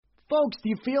Folks, do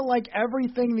you feel like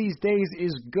everything these days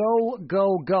is go,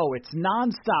 go, go? It's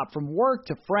nonstop from work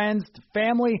to friends to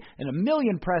family and a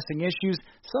million pressing issues.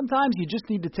 Sometimes you just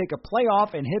need to take a play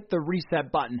off and hit the reset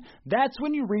button. That's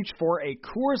when you reach for a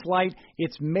Coors Light.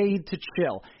 It's made to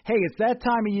chill. Hey, it's that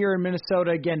time of year in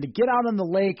Minnesota again to get out on the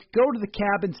lake, go to the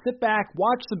cabin, sit back,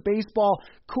 watch some baseball.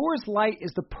 Coors Light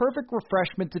is the perfect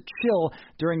refreshment to chill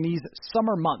during these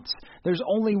summer months. There's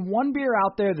only one beer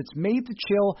out there that's made to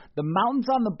chill. The mountains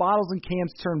on the bottles and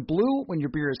cans turn blue when your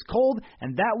beer is cold,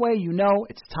 and that way you know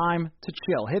it's time to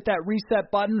chill. Hit that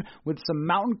reset button with some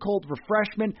mountain cold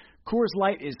refreshment. Coors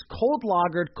Light is cold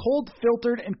lagered, cold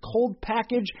filtered, and cold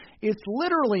packaged. It's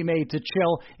literally made to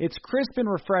chill. It's crisp and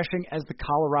refreshing as the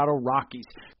Colorado Rockies.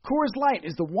 Coors Light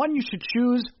is the one you should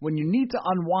choose when you need to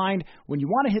unwind, when you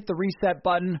want to hit the reset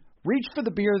button. Reach for the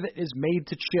beer that is made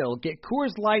to chill. Get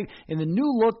Coors Light in the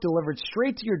new look delivered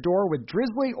straight to your door with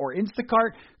Drizzly or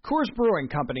Instacart. Coors Brewing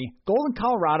Company, Golden,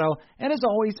 Colorado, and as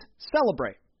always,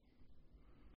 celebrate.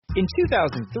 In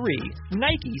 2003,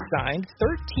 Nike signed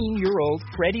 13-year-old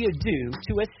Freddie Adu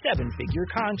to a 7-figure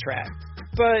contract.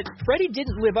 But Freddie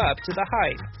didn't live up to the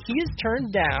hype. He has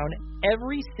turned down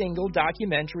every single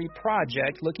documentary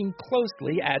project looking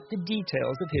closely at the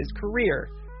details of his career.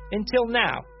 Until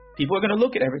now. People are going to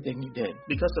look at everything you did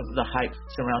because of the hype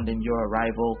surrounding your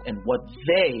arrival and what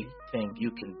they think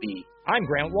you can be. I'm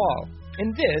Grant Wall,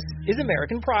 and this is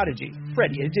American Prodigy,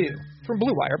 Freddie Adu, from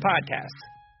Blue Wire Podcast.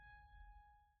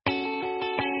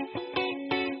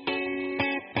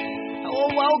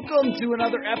 Welcome to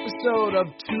another episode of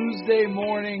Tuesday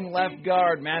Morning Left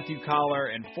Guard. Matthew Collar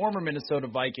and former Minnesota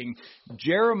Viking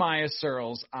Jeremiah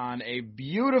Searles on a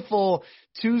beautiful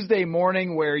Tuesday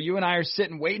morning where you and I are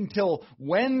sitting waiting until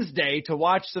Wednesday to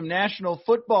watch some National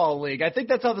Football League. I think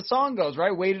that's how the song goes,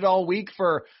 right? Waited all week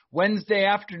for Wednesday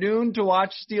afternoon to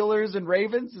watch Steelers and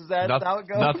Ravens. Is that how it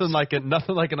goes? Nothing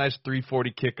like a nice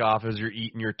 3:40 kickoff as you're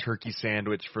eating your turkey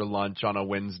sandwich for lunch on a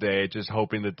Wednesday, just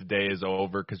hoping that the day is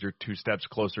over because you're 2 steps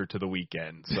closer to the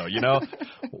weekend. So,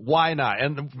 why not?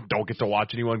 And don't get to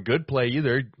watch anyone good play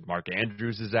either. Mark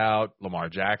Andrews is out. Lamar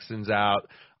Jackson's out.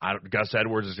 Gus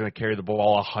Edwards is going to carry the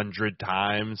ball 100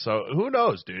 times. So who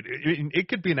knows, dude? It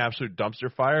could be an absolute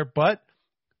dumpster fire, but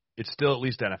it's still at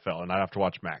least NFL, and I have to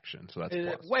watch Maction, so that's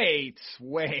plus. Wait.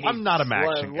 I'm not a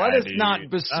Maction guy. Let us not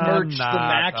besmirch the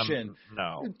Maction.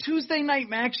 No. Tuesday night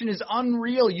Maction is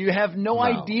unreal. You have no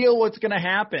idea what's going to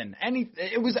happen.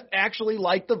 It was actually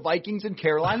like the Vikings and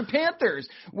Carolina Panthers,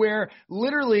 where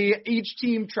literally each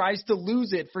team tries to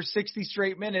lose it for 60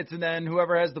 straight minutes, and then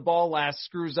whoever has the ball last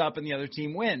screws up and the other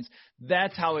team wins.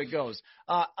 That's how it goes.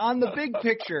 On the big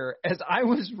picture, as I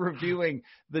was reviewing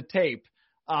the tape,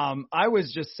 I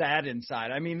was just sad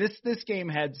inside. I mean, this game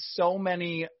had so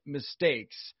many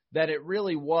mistakes that it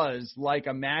really was like a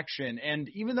Maction. And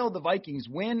even though the Vikings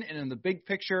win, and in the big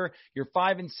picture, you're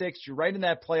 5-6, you're right in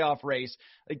that playoff race,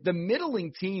 like the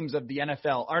middling teams of the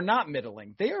NFL are not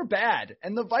middling. They are bad.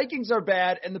 And the Vikings are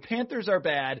bad, and the Panthers are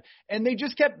bad. And they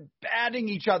just kept batting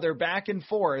each other back and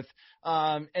forth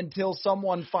until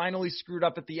someone finally screwed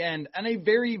up at the end, and a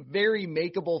very, very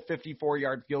makeable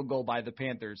 54-yard field goal by the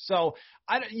Panthers. So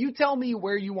you tell me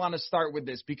where you want to start with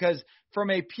this, because from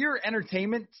a pure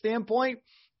entertainment standpoint,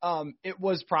 it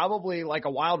was probably like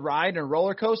a wild ride and a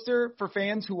roller coaster for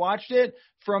fans who watched it.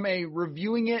 From a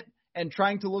reviewing it and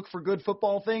trying to look for good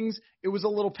football things, it was a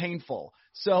little painful.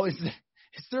 So is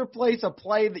there a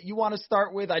play that you want to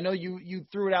start with? I know you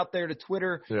threw it out there to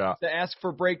Twitter to ask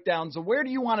for breakdowns. So where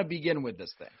do you want to begin with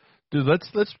this thing? Dude,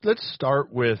 let's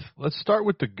start with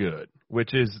the good,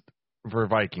 which is for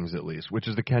Vikings at least, which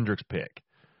is the Kendricks pick.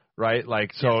 Right?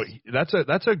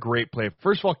 That's a great play.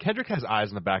 First of all, Kendrick has eyes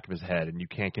in the back of his head, and you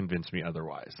can't convince me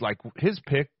otherwise. Like his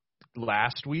pick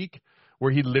last week,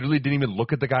 where he literally didn't even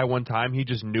look at the guy one time. He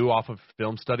just knew off of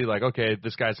film study, like, okay,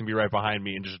 this guy's going to be right behind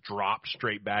me, and just dropped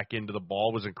straight back into the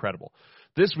ball, was incredible.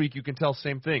 This week, you can tell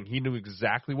same thing. He knew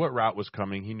exactly what route was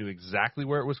coming. He knew exactly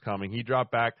where it was coming. He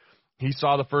dropped back. He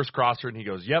saw the first crosser, and he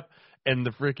goes, yep. And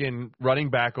the freaking running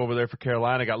back over there for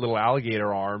Carolina got little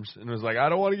alligator arms and was like, I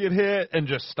don't want to get hit, and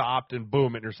just stopped, and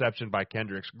boom, interception by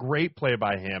Kendricks. Great play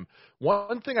by him.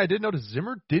 One thing I did notice,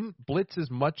 Zimmer didn't blitz as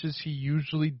much as he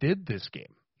usually did this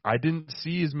game. I didn't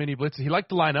see as many blitzes. He liked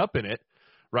to line up in it,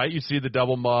 right? You see the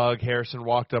double mug. Harrison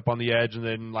walked up on the edge, and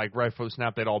then like right before the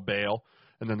snap, they'd all bail.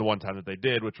 And then the one time that they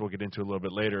did, which we'll get into a little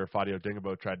bit later, Fadio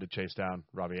Dingabo tried to chase down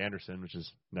Robbie Anderson, which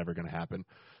is never going to happen.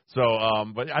 So,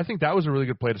 but I think that was a really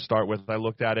good play to start with. I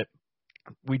looked at it.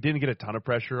 We didn't get a ton of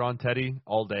pressure on Teddy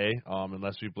all day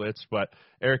unless we blitzed. But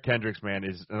Eric Kendricks, man,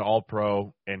 is an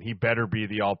all-pro, and he better be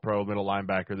the all-pro middle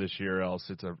linebacker this year, else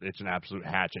it's an absolute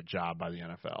hatchet job by the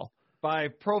NFL. By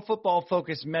Pro Football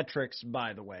Focus metrics,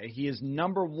 by the way, he is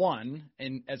number 1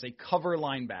 as a cover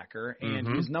linebacker,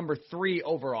 and he's number 3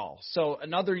 overall. So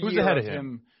another Who's year ahead of of him?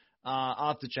 him. I'll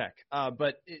have to check.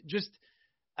 But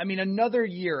another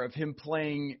year of him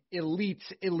playing elite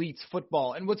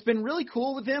football. And what's been really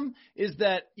cool with him is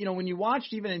that, when you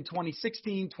watched even in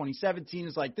 2016, 2017,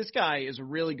 it's like, this guy is a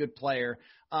really good player.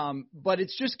 But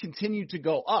it's just continued to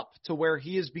go up to where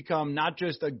he has become not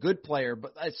just a good player,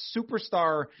 but a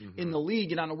superstar in the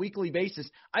league and on a weekly basis.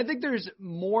 I think there's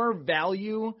more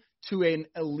value to an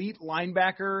elite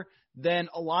linebacker than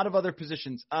a lot of other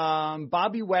positions.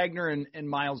 Bobby Wagner and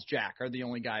Miles Jack are the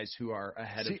only guys who are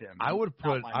ahead of him. I would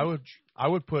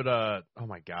put oh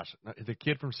my gosh, the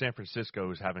kid from San Francisco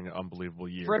who's having an unbelievable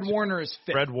year. Fred Warner is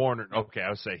fit. Fred Warner. Okay, I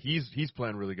would say he's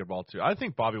playing really good ball too. I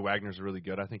think Bobby Wagner's really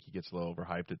good. I think he gets a little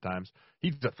overhyped at times.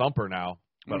 He's a thumper now.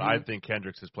 But I think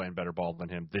Kendricks is playing better ball than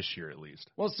him this year, at least.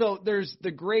 Well, so there's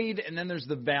the grade and then there's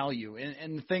the value.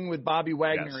 And the thing with Bobby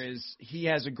Wagner is he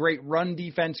has a great run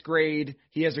defense grade.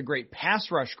 He has a great pass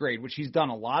rush grade, which he's done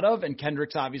a lot of, and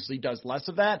Kendricks obviously does less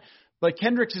of that. But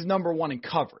Kendricks is number 1 in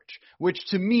coverage, which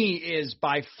to me is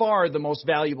by far the most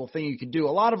valuable thing you can do. A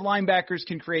lot of linebackers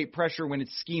can create pressure when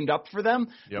it's schemed up for them.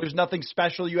 Yep. There's nothing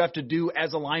special you have to do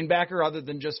as a linebacker other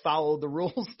than just follow the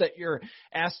rules that you're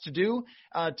asked to do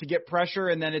to get pressure,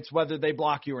 and then it's whether they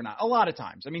block you or not. A lot of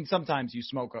times. Sometimes you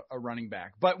smoke a running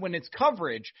back. But when it's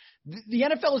coverage, the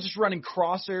NFL is just running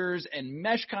crossers and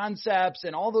mesh concepts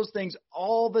and all those things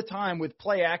all the time with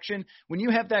play action. When you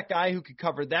have that guy who can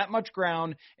cover that much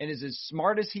ground and is as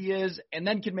smart as he is and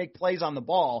then can make plays on the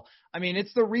ball,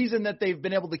 it's the reason that they've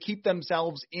been able to keep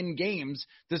themselves in games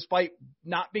despite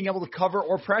not being able to cover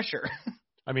or pressure.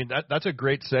 That's a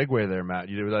great segue there, Matt.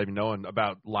 You without even knowing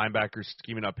about linebackers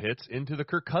scheming up hits into the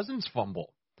Kirk Cousins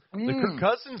fumble. The Kirk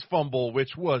Cousins fumble,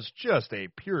 which was just a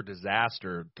pure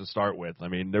disaster to start with.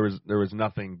 There was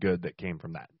nothing good that came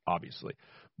from that, obviously.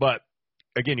 But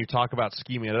again, you talk about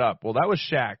scheming it up. Well, that was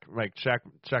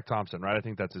Shaq Thompson, right? I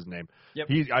think that's his name. Yep.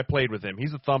 I played with him.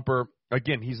 He's a thumper.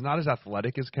 Again, he's not as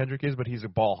athletic as Kendrick is, but he's a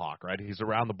ball hawk, right? He's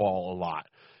around the ball a lot.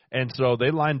 And so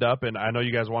they lined up, and I know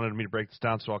you guys wanted me to break this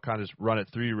down, so I'll kind of just run it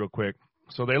through you real quick.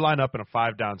 So they line up in a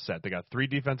 5-down set. They got 3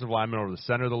 defensive linemen over the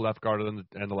center, the left guard, and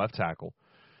the left tackle.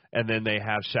 And then they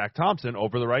have Shaq Thompson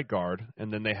over the right guard,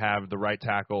 and then they have the right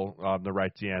tackle, the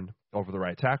right end, over the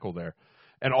right tackle there.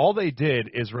 And all they did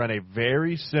is run a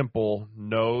very simple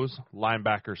nose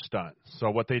linebacker stunt. So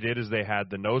what they did is they had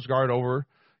the nose guard over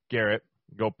Garrett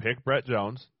go pick Brett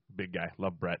Jones, big guy,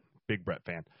 love Brett, big Brett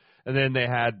fan. And then they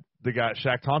had the guy,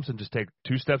 Shaq Thompson, just take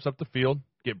 2 steps up the field,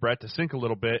 get Brett to sink a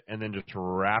little bit, and then just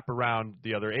wrap around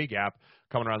the other A-gap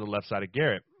coming around the left side of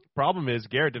Garrett. Problem is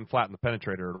Garrett didn't flatten the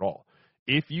penetrator at all.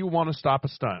 If you want to stop a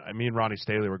stunt, me and Ronnie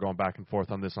Staley were going back and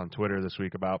forth on this on Twitter this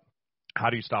week about how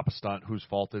do you stop a stunt, whose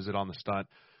fault is it on the stunt.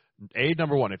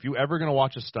 Number 1, if you ever going to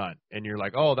watch a stunt and you're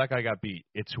like, oh, that guy got beat,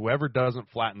 it's whoever doesn't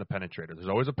flatten the penetrator. There's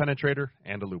always a penetrator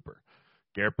and a looper.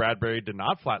 Garrett Bradbury did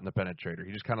not flatten the penetrator.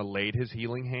 He just kind of laid his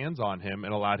healing hands on him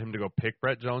and allowed him to go pick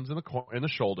Brett Jones in the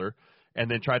shoulder and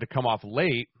then tried to come off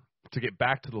late to get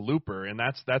back to the looper, and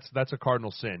that's a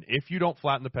cardinal sin. If you don't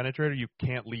flatten the penetrator, you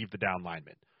can't leave the down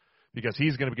lineman because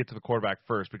he's going to get to the quarterback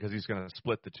first because he's going to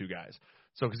split the 2 guys.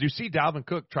 So because you see Dalvin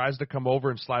Cook tries to come over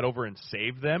and slide over and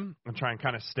save them and try and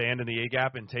kind of stand in the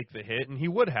A-gap and take the hit, and he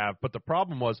would have, but the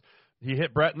problem was he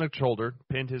hit Brett in the shoulder,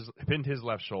 pinned his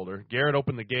left shoulder. Garrett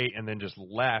opened the gate and then just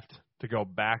left to go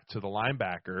back to the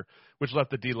linebacker, which left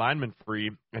the D lineman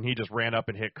free, and he just ran up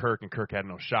and hit Kirk, and Kirk had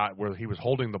no shot where he was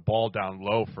holding the ball down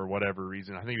low for whatever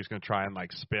reason. I think he was going to try and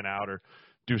spin out or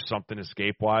do something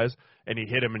escape-wise, and he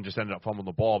hit him and just ended up fumbling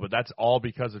the ball. But that's all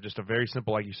because of just a very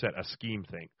simple, like you said, a scheme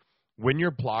thing. When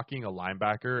you're blocking a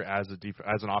linebacker as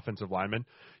an offensive lineman,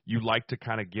 you like to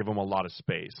kind of give him a lot of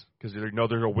space because you know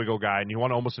there's a wiggle guy, and you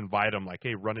want to almost invite him like,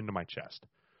 hey, run into my chest.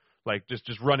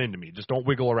 Just run into me. Just don't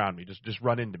wiggle around me. Just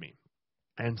run into me.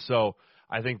 And so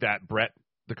I think that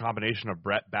the combination of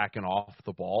Brett backing off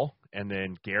the ball and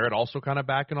then Garrett also kind of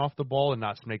backing off the ball and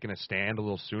not making a stand a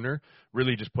little sooner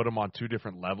really just put them on 2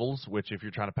 different levels, which if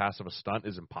you're trying to pass up a stunt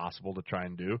is impossible to try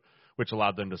and do, which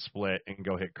allowed them to split and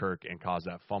go hit Kirk and cause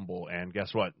that fumble. And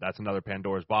guess what? That's another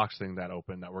Pandora's box thing that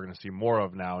opened that we're going to see more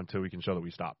of now until we can show that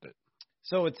we stopped it.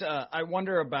 So it's I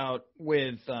wonder about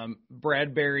with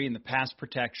Bradbury and the pass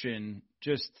protection.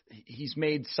 Just he's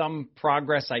made some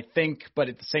progress, I think, but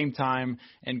at the same time,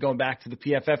 and going back to the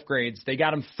PFF grades, they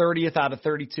got him 30th out of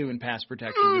 32 in pass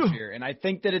protection this year, and I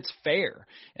think that it's fair.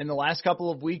 In the last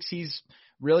couple of weeks, he's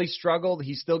really struggled.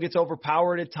 He still gets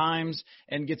overpowered at times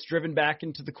and gets driven back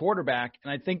into the quarterback,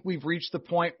 and I think we've reached the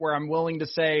point where I'm willing to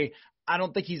say I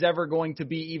don't think he's ever going to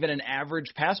be even an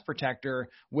average pass protector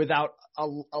without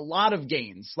a lot of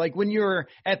gains. Like when you're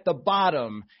at the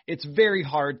bottom, it's very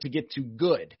hard to get to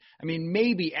good. I mean,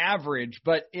 maybe average,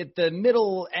 but at the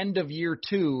middle end of year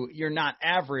 2, you're not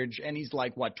average. And he's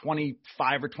like,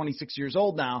 25 or 26 years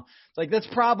old now. It's like, that's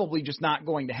probably just not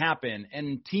going to happen.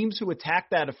 And teams who attack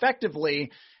that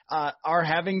effectively are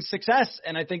having success,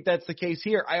 and I think that's the case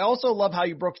here. I also love how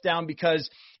you broke down because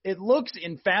it looks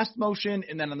in fast motion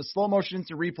and then on the slow motion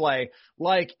instant replay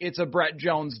like it's a Brett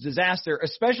Jones disaster,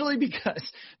 especially because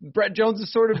Brett Jones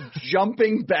is sort of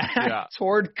jumping back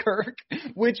toward Kirk,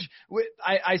 which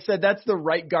I said that's the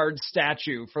right guard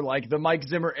statue for like the Mike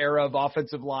Zimmer era of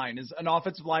offensive line, is an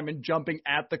offensive lineman jumping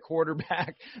at the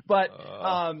quarterback. But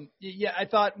I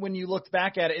thought when you looked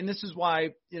back at it, and this is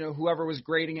why, whoever was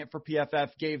grading it for PFF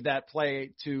gave that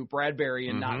play to Bradbury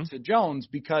and not to Jones,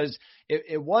 because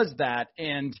it was that.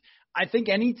 And I think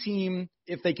any team,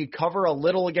 if they could cover a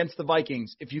little against the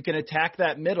Vikings, if you can attack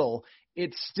that middle,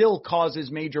 it still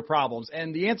causes major problems.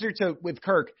 And the answer with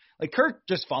Kirk, like Kirk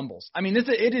just fumbles. I mean,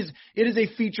 it is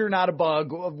a feature, not a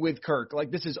bug with Kirk.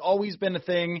 Like this has always been a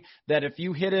thing that if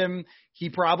you hit him, he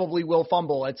probably will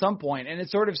fumble at some point. And it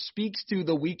sort of speaks to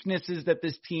the weaknesses that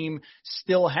this team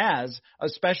still has,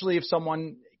 especially if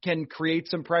someone can create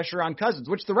some pressure on Cousins,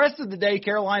 which the rest of the day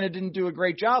Carolina didn't do a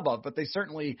great job of, but they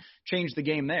certainly changed the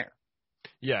game there.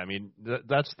 Yeah, I mean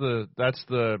that's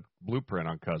the blueprint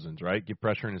on Cousins, right? Get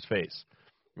pressure in his face.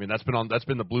 I mean that's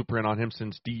been the blueprint on him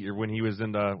since when he was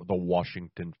in the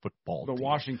Washington football team.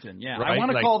 Washington, yeah. Right? I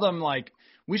want to call them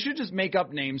we should just make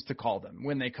up names to call them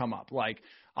when they come up. Like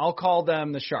I'll call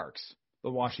them the Sharks, the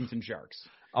Washington Sharks.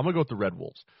 I'm gonna go with the Red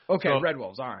Wolves. Okay, so, Red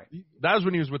Wolves. All right. That was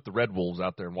when he was with the Red Wolves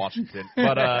out there in Washington.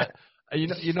 But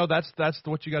that's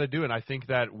what you got to do. And I think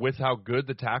that with how good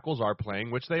the tackles are playing,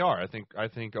 which they are, I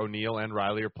think O'Neal and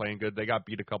Riley are playing good. They got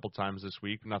beat a couple times this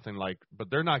week. But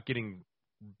they're not getting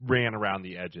ran around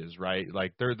the edges, right?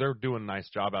 Like they're doing a nice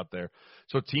job out there.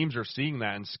 So teams are seeing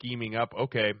that and scheming up.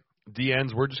 Okay,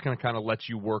 DNs, we're just gonna kind of let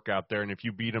you work out there, and if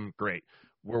you beat them, great.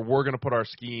 Where we're going to put our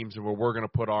schemes and where we're going to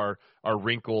put our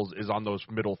wrinkles is on those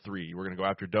middle three. We're going to go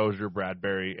after Dozier,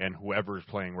 Bradbury, and whoever's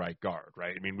playing right guard,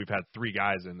 right? I mean, we've had 3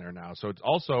 guys in there now. So it's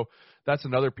also, that's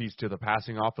another piece to the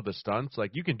passing off of the stunts.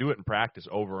 Like, you can do it in practice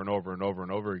over and over and over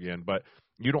and over again, but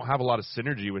you don't have a lot of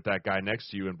synergy with that guy next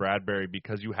to you in Bradbury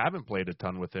because you haven't played a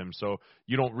ton with him. So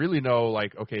you don't really know,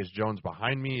 like, okay, is Jones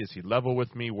behind me? Is he level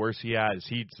with me? Where's he at?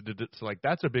 So like,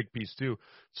 that's a big piece too.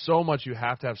 So much, you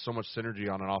have to have so much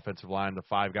synergy on an offensive line. The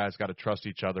 5 guys got to trust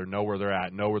each other, know where they're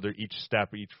at, know where each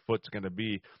step, each foot's going to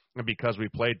be. And because we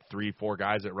played 3-4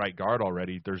 guys at right guard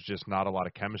already, there's just not a lot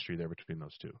of chemistry there between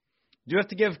those two. Do you have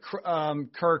to give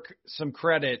Kirk some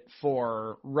credit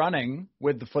for running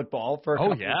with the football for a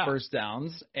couple of first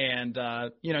downs? And,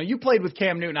 you played with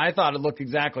Cam Newton. I thought it looked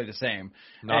exactly the same.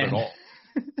 Not at all.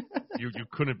 You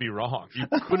couldn't be wrong. You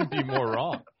couldn't be more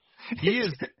wrong.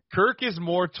 Kirk is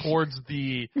more towards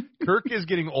Kirk is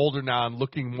getting older now and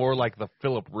looking more like the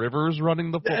Phillip Rivers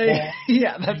running the football.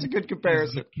 Yeah, that's a good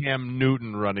comparison. The Cam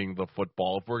Newton running the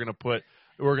football. If we're going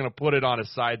to put it on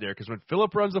his side there, because when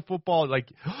Phillip runs the football, like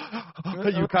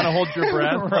you kind of hold your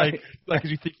breath, right? like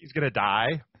you think he's gonna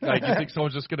die, like you think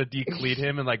someone's just gonna decleat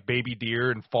him and like baby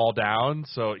deer and fall down.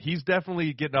 So he's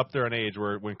definitely getting up there in age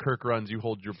where when Kirk runs, you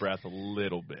hold your breath a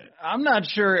little bit. I'm not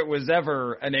sure it was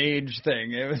ever an age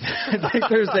thing. It was I think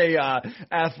there's a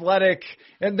athletic,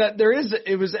 and that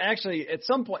it was actually at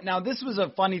some point. Now this was a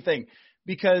funny thing.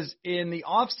 Because in the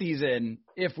offseason,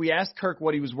 if we asked Kirk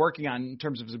what he was working on in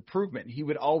terms of his improvement, he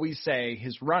would always say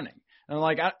his running. And I'm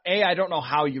like, I don't know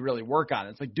how you really work on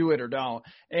it. It's like, do it or don't.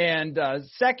 And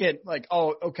second, like,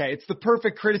 oh, okay, it's the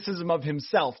perfect criticism of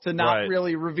himself to not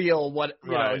really reveal what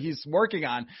he's working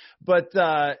on. But,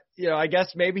 I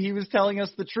guess maybe he was telling us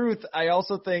the truth. I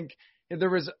also think there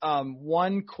was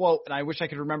one quote, and I wish I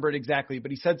could remember it exactly,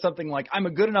 but he said something like, I'm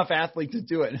a good enough athlete to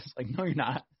do it. And it's like, no, you're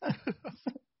not.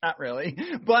 Not really.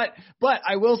 But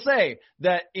I will say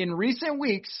that in recent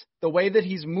weeks, the way that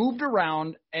he's moved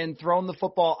around and thrown the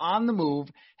football on the move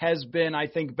has been, I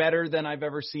think, better than I've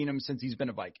ever seen him since he's been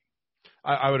a Viking.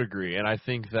 I would agree. And I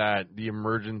think that the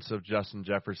emergence of Justin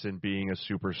Jefferson being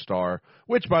a superstar,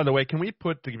 which, by the way, can we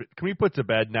put to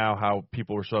bed now how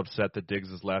people were so upset that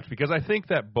Diggs has left? Because I think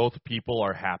that both people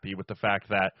are happy with the fact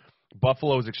that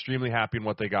Buffalo is extremely happy in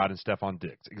what they got in Stephon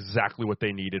Diggs. Exactly what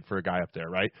they needed for a guy up there,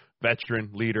 right?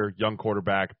 Veteran, leader, young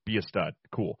quarterback, be a stud.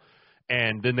 Cool.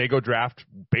 And then they go draft,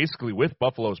 basically with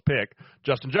Buffalo's pick,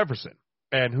 Justin Jefferson.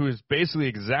 and who is basically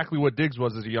exactly what Diggs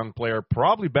was as a young player,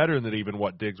 probably better than even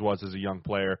what Diggs was as a young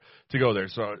player, to go there.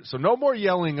 So no more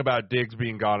yelling about Diggs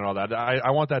being gone and all that.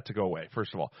 I want that to go away,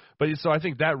 first of all. But so I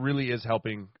think that really is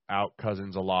helping out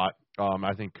Cousins a lot.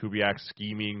 I think Kubiak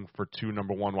scheming for 2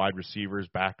 number 1 wide receivers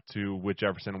back to with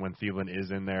Jefferson when Thielen is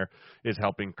in there is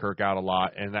helping Kirk out a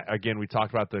lot. And that, again, we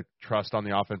talked about the trust on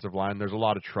the offensive line. There's a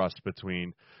lot of trust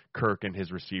between Kirk and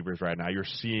his receivers right now. You're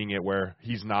seeing it where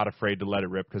he's not afraid to let it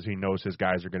rip because he knows his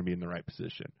guys are going to be in the right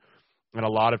position. And a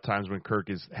lot of times when Kirk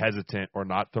is hesitant or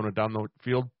not throwing it down the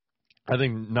field, I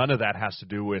think none of that has to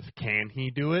do with can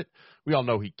he do it. We all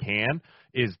know he can.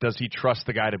 Does he trust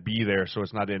the guy to be there so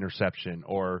it's not an interception?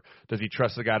 Or does he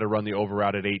trust the guy to run the over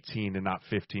route at 18 and not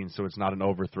 15 so it's not an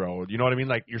overthrow? You know what I mean?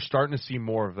 Like, you're starting to see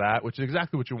more of that, which is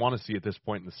exactly what you want to see at this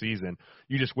point in the season.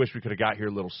 You just wish we could have got here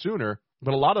a little sooner.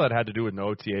 But a lot of that had to do with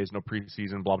no OTAs, no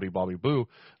preseason, blah-blah-blah-blah-boo.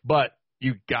 But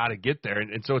you got to get there.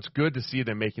 And so it's good to see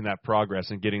them making that progress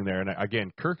and getting there. And,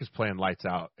 again, Kirk is playing lights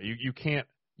out. You can't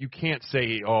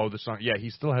say, oh, this song. Yeah, he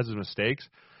still has his mistakes.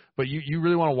 But you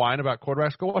really want to whine about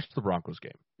quarterbacks? Go watch the Broncos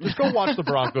game. Just go watch the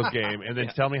Broncos game and then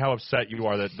tell me how upset you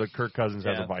are that the Kirk Cousins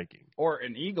has a Viking. Or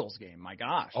an Eagles game. My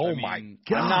gosh. Oh, my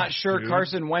gosh, I'm not sure dude.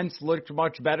 Carson Wentz looked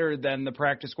much better than the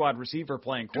practice squad receiver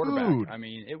playing quarterback. Dude. I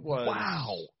mean, it was.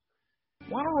 Wow.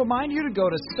 Want to remind you to go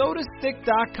to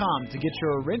sodastick.com to get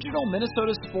your original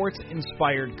Minnesota sports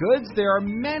inspired goods. There are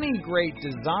many great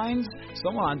designs.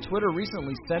 Someone on Twitter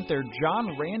recently sent their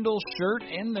John Randall shirt,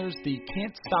 and there's the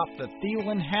Can't Stop the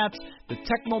Thielen hats, the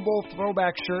Tecmo Bowl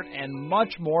throwback shirt, and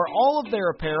much more. All of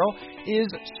their apparel is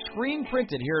screen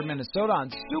printed here in Minnesota on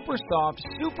super soft,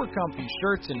 super comfy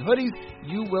shirts and hoodies.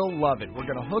 You will love it. We're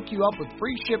going to hook you up with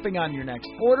free shipping on your next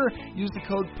order. Use the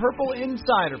code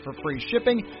PURPLEINSIDER for free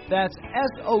shipping. That's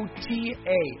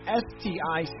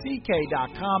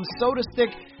SOTASTICK.com. SodaStick,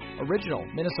 original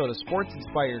Minnesota sports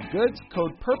inspired goods.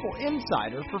 Code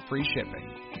PURPLEINSIDER for free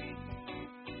shipping.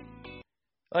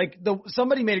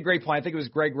 Somebody made a great point. I think it was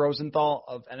Greg Rosenthal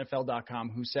of NFL.com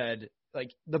who said,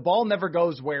 the ball never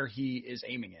goes where he is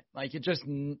aiming it.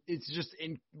 It's just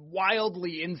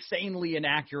wildly, insanely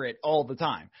inaccurate all the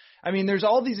time. I mean, there's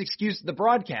all these excuses. The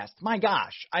broadcast, my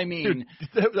gosh. I mean,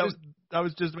 dude, I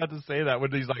was just about to say that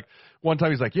when he's like, one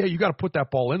time he's like, yeah, you got to put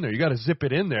that ball in there. You got to zip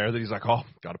it in there. Then he's like, oh,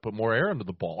 got to put more air into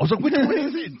the ball. I was like, which one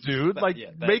is it, dude?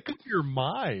 Make up your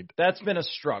mind. That's been a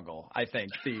struggle, I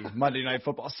think, the Monday Night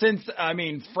Football. Since,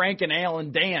 Frank and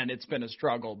Alan Dan, it's been a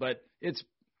struggle, but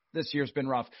this year's been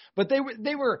rough. But they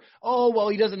were, oh, well,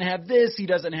 he doesn't have this, he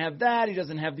doesn't have that, he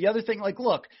doesn't have the other thing.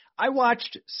 Look, I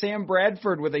watched Sam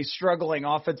Bradford with a struggling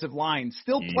offensive line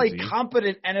still play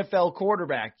competent NFL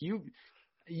quarterback.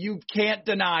 You can't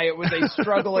deny it was a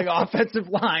struggling offensive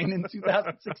line in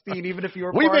 2016, even if you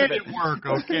were part of it. We made it work,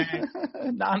 okay?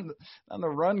 Not on the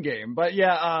run game. But,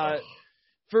 yeah,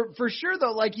 For sure,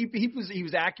 though, he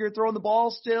was accurate throwing the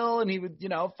ball still, and he would,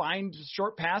 find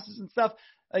short passes and stuff.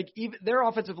 Even their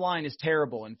offensive line is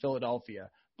terrible in Philadelphia,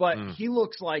 but he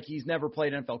looks like he's never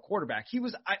played NFL quarterback. He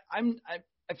was, I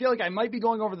feel like I might be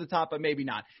going over the top, but maybe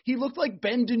not. He looked like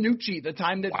Ben DiNucci the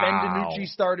time that Ben DiNucci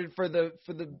started for the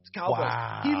Cowboys.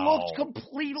 Wow. He looked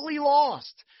completely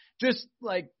lost. Just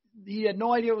he had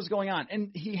no idea what was going on. And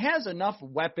he has enough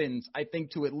weapons, I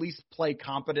think, to at least play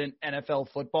competent NFL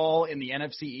football in the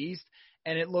NFC East.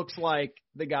 And it looks like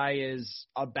the guy is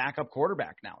a backup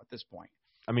quarterback now at this point.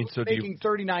 I mean, so making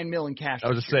 $39 million cash. I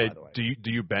was just saying, do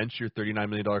you bench your $39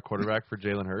 million quarterback for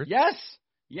Jalen Hurts? Yes.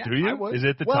 Yeah, do you? I would. Is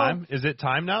it time? Is it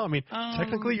time now? I mean,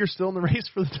 technically, you're still in the race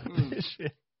for the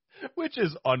division, which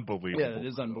is unbelievable. Yeah, it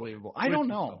is unbelievable. I don't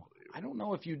know. I don't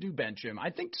know if you do bench him.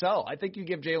 I think so. I think you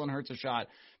give Jalen Hurts a shot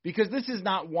because this is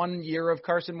not 1 year of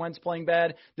Carson Wentz playing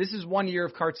bad. This is 1 year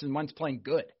of Carson Wentz playing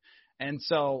good. And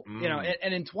so,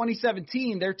 and in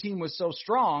 2017, their team was so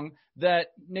strong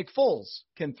that Nick Foles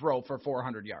can throw for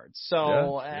 400 yards.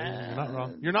 So you're not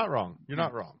wrong. You're not wrong. You're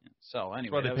not wrong. So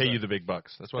anyway, that's why they pay you the big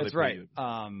bucks. That's why they pay you.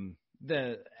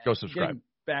 Go subscribe.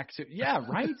 Back to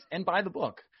right and buy the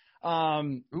book.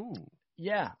 Ooh.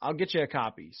 Yeah, I'll get you a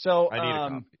copy. So I need a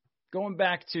copy. Going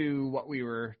back to what we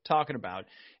were talking about,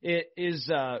 it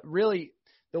is really.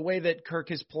 The way that Kirk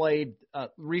has played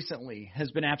recently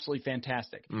has been absolutely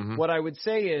fantastic. Mm-hmm. What I would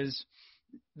say is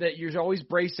that you're always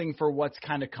bracing for what's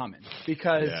kind of coming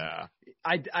because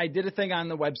I did a thing on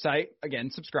the website,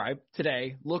 again, subscribe,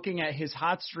 today, looking at his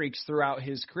hot streaks throughout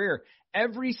his career.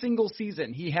 Every single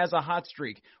season, he has a hot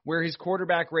streak where his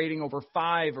quarterback rating over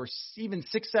 5 or even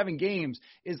 6, 7 games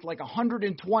is like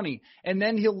 120, and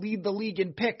then he'll lead the league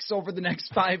in picks over the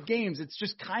next 5 games. It's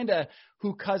just kind of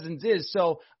who Cousins is.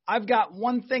 So I've got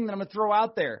one thing that I'm going to throw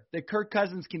out there that Kirk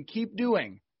Cousins can keep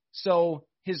doing. So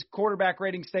his quarterback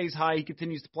rating stays high, he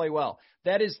continues to play well.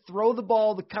 That is throw the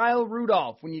ball to Kyle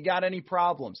Rudolph when you got any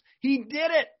problems. He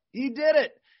did it. He did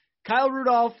it. Kyle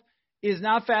Rudolph is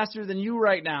not faster than you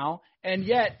right now, and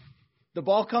yet the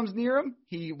ball comes near him,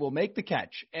 he will make the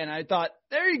catch. And I thought,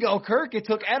 there you go, Kirk. It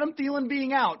took Adam Thielen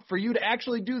being out for you to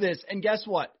actually do this, and guess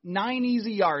what? 9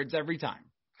 easy yards every time.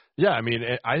 Yeah, I mean,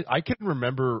 I can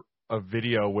remember a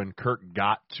video when Kirk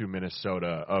got to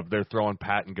Minnesota of they're throwing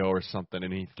pat and go or something,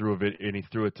 and he threw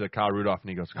it to Kyle Rudolph, and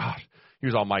he goes, gosh, he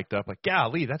was all mic'd up, like,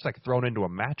 golly, that's like thrown into a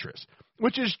mattress,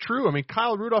 which is true. I mean,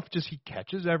 Kyle Rudolph he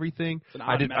catches everything.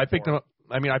 I picked him up.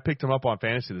 I mean, I picked him up on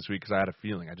fantasy this week because I had a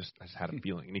feeling. I just had a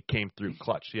feeling, and he came through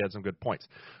clutch. He had some good points.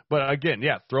 But again,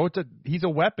 yeah, throw it to. He's a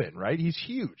weapon, right? He's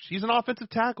huge. He's an offensive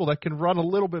tackle that can run a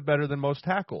little bit better than most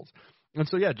tackles. And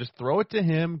so, yeah, just throw it to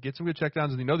him, get some good checkdowns.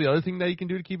 And you know the other thing that he can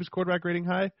do to keep his quarterback rating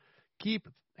high? Keep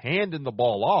handing the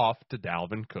ball off to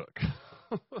Dalvin Cook.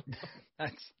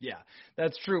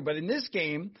 That's true. But in this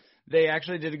game, they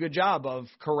actually did a good job of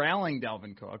corralling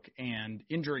Dalvin Cook and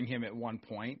injuring him at one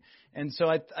point. And so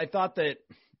I thought that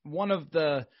one of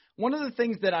the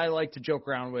things that I like to joke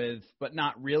around with, but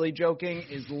not really joking,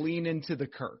 is lean into the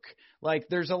Kirk. Like,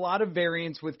 there's a lot of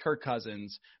variance with Kirk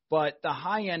Cousins, but the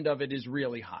high end of it is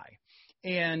really high.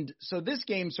 And so this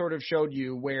game sort of showed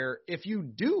you where if you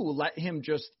do let him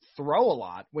just throw a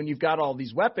lot when you've got all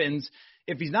these weapons,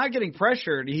 if he's not getting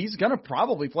pressured, he's going to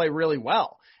probably play really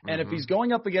well. And if he's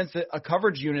going up against a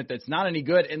coverage unit that's not any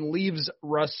good and leaves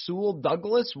Rasul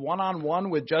Douglas one-on-one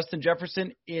with Justin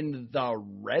Jefferson in the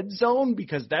red zone,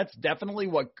 because that's definitely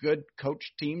what good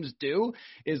coach teams do,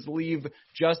 is leave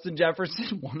Justin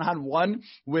Jefferson one-on-one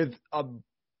with a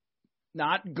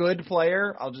not good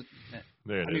player.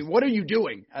 What are you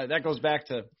doing? That goes back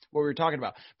to what we were talking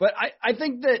about. But I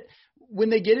think that when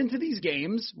they get into these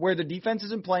games where the defense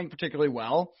isn't playing particularly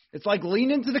well, it's like lean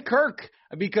into the Kirk,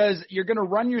 because you're going to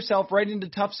run yourself right into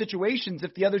tough situations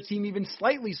if the other team even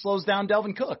slightly slows down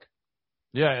Dalvin Cook.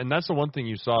 Yeah, and that's the one thing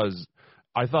you saw is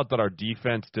I thought that our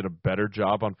defense did a better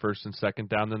job on first and second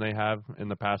down than they have in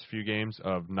the past few games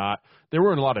of not – there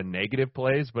weren't a lot of negative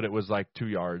plays, but it was like 2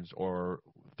 yards or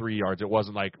 3 yards. It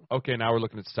wasn't like, okay, now we're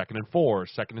looking at 2nd and 4,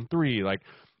 2nd and 3, like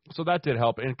 – so that did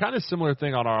help. And kind of similar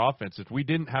thing on our offense. If we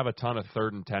didn't have a ton of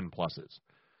 3rd and 10 pluses,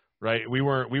 right? We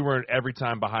weren't every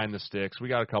time behind the sticks. We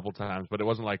got a couple times, but it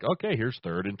wasn't like, okay, here's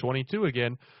 3rd and 22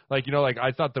 again. Like,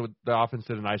 I thought the offense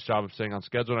did a nice job of staying on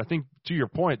schedule. And I think to your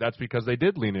point, that's because they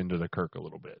did lean into the Kirk a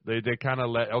little bit. They kind of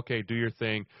let, okay, do your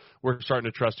thing. We're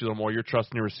starting to trust you a little more. You're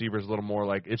trusting your receivers a little more.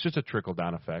 Like, it's just a trickle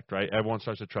down effect, right? Everyone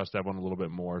starts to trust everyone a little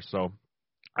bit more. So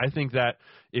I think that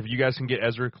if you guys can get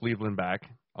Ezra Cleveland back,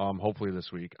 hopefully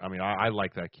this week. I mean, I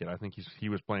like that kid. I think he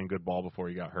was playing good ball before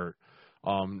he got hurt.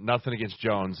 Nothing against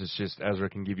Jones. It's just Ezra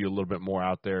can give you a little bit more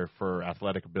out there for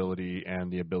athletic ability and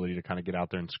the ability to kind of get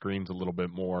out there and screens a little bit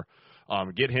more.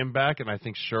 Get him back, and I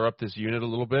think shore up this unit a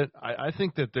little bit. I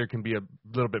think that there can be a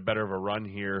little bit better of a run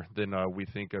here than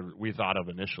we thought of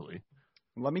initially.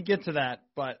 Let me get to that,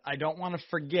 but I don't want to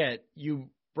forget you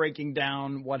breaking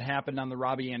down what happened on the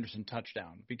Robbie Anderson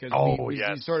touchdown, because we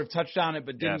sort of touched on it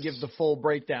but didn't give the full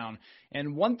breakdown.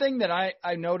 And one thing that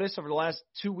I noticed over the last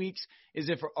 2 weeks is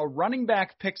if a running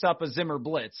back picks up a Zimmer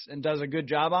blitz and does a good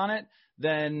job on it,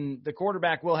 then the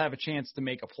quarterback will have a chance to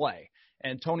make a play.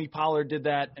 And Tony Pollard did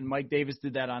that, and Mike Davis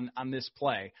did that on this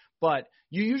play. But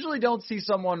you usually don't see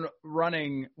someone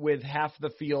running with half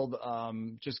the field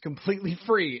just completely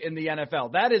free in the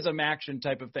NFL. That is a action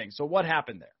type of thing. So what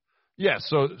happened there? Yeah,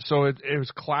 so it was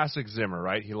classic Zimmer,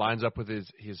 right? He lines up with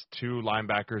his 2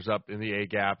 linebackers up in the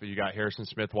A-gap. You got Harrison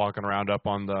Smith walking around up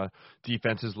on the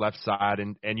defense's left side,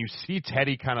 and you see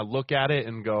Teddy kind of look at it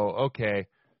and go, okay,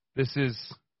 this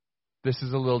is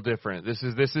a little different. This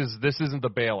isn't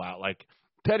the bailout. Like,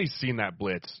 Teddy's seen that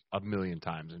blitz a million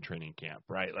times in training camp,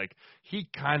 right? Like, he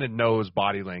kind of knows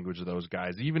body language of those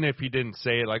guys. Even if he didn't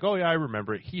say it like, oh, yeah, I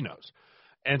remember it, he knows.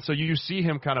 And so you see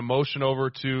him kind of motion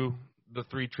over to the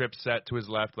 3-trip set to his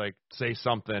left, like say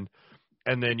something,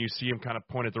 and then you see him kind of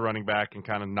point at the running back and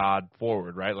kind of nod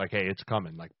forward, right? Like, hey, it's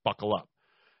coming, like buckle up.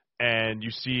 And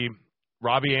you see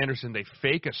Robbie Anderson, they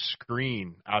fake a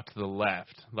screen out to the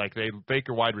left, like they fake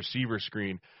a wide receiver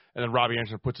screen, and then Robbie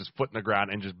Anderson puts his foot in the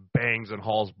ground and just bangs and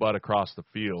hauls butt across the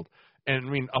field. And,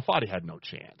 I mean, Afadi had no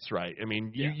chance, right? I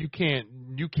mean, you can't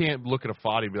look at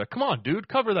Afadi and be like, come on, dude,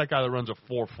 cover that guy that runs a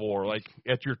 4.4, like,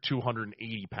 at your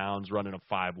 280 pounds running a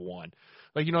 5.1.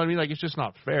 Like, you know what I mean? Like, it's just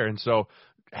not fair. And so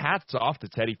hats off to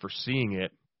Teddy for seeing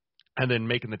it and then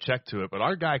making the check to it. But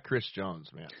our guy, Chris Jones,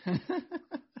 man,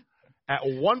 at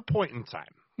one point in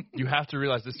time, you have to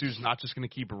realize this dude's not just going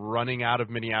to keep running out of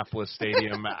Minneapolis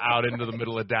Stadium out into the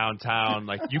middle of downtown.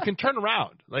 Like, you can turn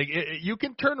around. Like, you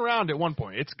can turn around at one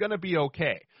point. It's going to be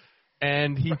okay.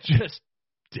 And he just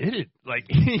did it. Like,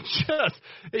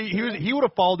 he would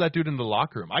have followed that dude into the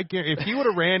locker room. I guarantee if he would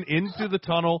have ran into the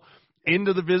tunnel,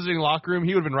 into the visiting locker room,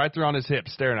 he would have been right there on his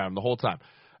hips staring at him the whole time.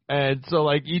 And so,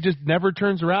 like, he just never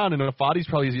turns around, and Fadi's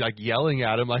probably, like, yelling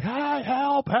at him, like, "Hi,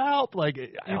 help!" Like,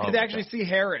 you could actually see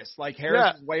Harris. Like,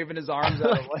 Harris is waving his arms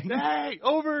out. Like, "Hey,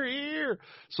 over here!"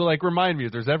 So, like, remind me,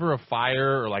 if there's ever a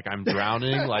fire or, like, I'm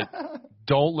drowning, like,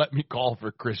 don't let me call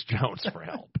for Chris Jones for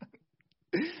help.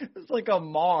 It's like a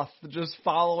moth just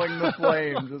following the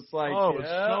flames. It's like, it's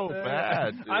so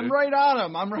bad, dude. I'm right on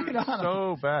him.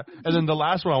 So bad. And then the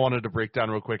last one I wanted to break down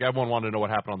real quick. Everyone wanted to know what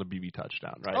happened on the BB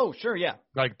touchdown, right? Oh, sure, yeah.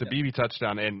 Like the BB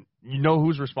touchdown, and you know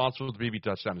who's responsible for the BB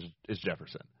touchdown is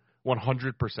Jefferson.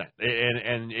 100%.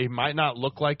 And it might not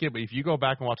look like it, but if you go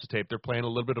back and watch the tape, they're playing a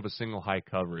little bit of a single high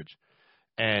coverage.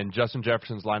 And Justin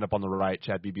Jefferson's lined up on the right,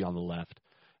 Chad Beebe on the left.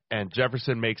 And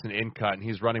Jefferson makes an in cut, and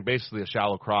he's running basically a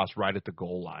shallow cross right at the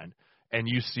goal line. And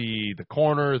you see the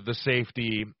corner, the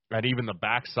safety, and even the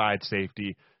backside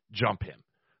safety jump him.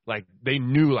 Like, they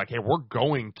knew, like, hey, we're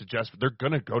going to they're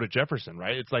going to go to Jefferson,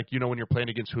 right? It's like, you know, when you're playing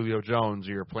against Julio Jones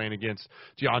or you're playing against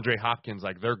DeAndre Hopkins,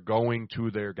 like, they're going to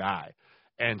their guy.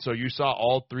 And so you saw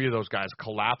all three of those guys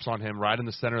collapse on him right in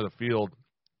the center of the field,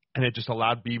 and it just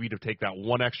allowed Beebe to take that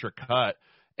one extra cut.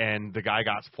 And the guy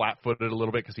got flat-footed a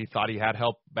little bit because he thought he had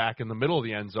help back in the middle of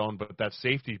the end zone, but that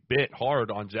safety bit hard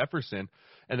on Jefferson,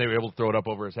 and they were able to throw it up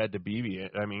over his head to Beebe.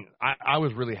 I mean, I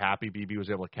was really happy Beebe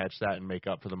was able to catch that and make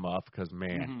up for the muff because,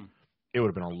 man, it would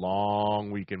have been a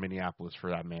long week in Minneapolis for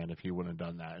that man if he wouldn't have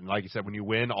done that. And like you said, when you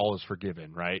win, all is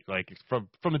forgiven, right? Like, from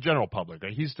the general public.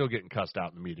 Like, he's still getting cussed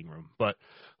out in the meeting room. But,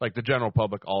 like, the general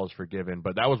public, all is forgiven.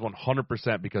 But that was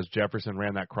 100% because Jefferson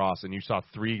ran that cross, and you saw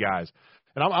three guys.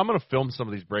 And I'm going to film some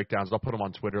of these breakdowns. I'll put them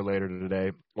on Twitter later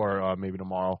today or maybe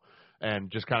tomorrow and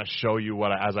just kind of show you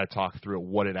as I talk through it,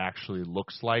 what it actually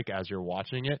looks like as you're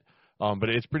watching it. But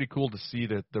it's pretty cool to see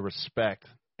the respect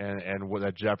and what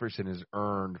that Jefferson has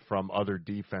earned from other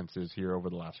defenses here over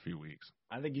the last few weeks.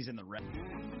 I think he's in the red.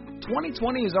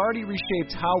 2020 has already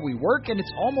reshaped how we work, and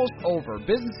it's almost over.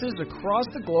 Businesses across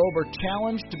the globe are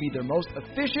challenged to be their most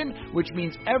efficient, which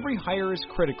means every hire is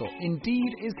critical.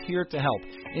 Indeed is here to help.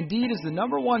 Indeed is the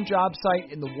 #1 job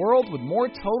site in the world with more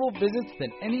total visits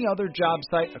than any other job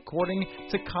site, according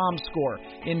to ComScore.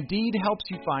 Indeed helps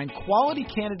you find quality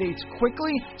candidates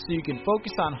quickly so you can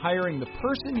focus on hiring the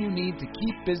person you need to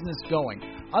keep business going.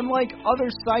 Unlike other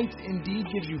sites, Indeed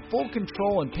gives you full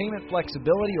control and payment flexibility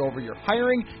over your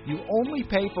hiring. You only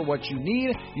pay for what you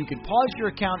need. You can pause your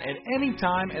account at any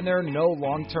time, and there are no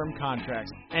long-term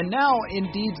contracts. And now,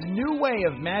 Indeed's new way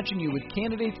of matching you with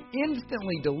candidates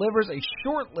instantly delivers a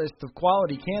short list of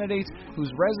quality candidates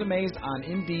whose resumes on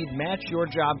Indeed match your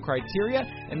job criteria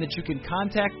and that you can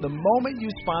contact the moment you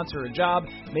sponsor a job,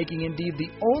 making Indeed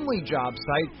the only job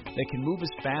site that can move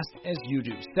as fast as you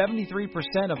do.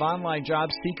 73% of online job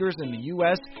seekers in the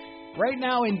U.S. Right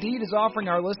now, Indeed is offering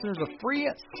our listeners a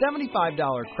free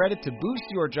 $75 credit to boost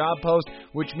your job post,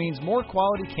 which means more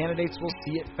quality candidates will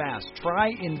see it fast. Try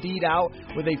Indeed out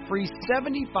with a free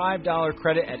 $75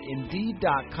 credit at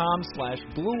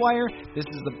Indeed.com/BlueWire. This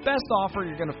is the best offer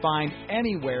you're going to find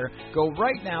anywhere. Go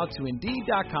right now to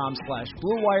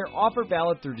Indeed.com/BlueWire. Offer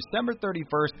valid through December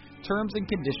 31st. Terms and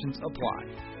conditions apply.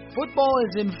 Football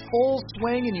is in full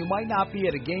swing, and you might not be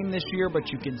at a game this year,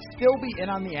 but you can still be in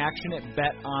on the action at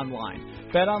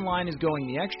BetOnline. BetOnline is going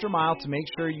the extra mile to make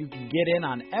sure you can get in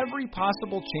on every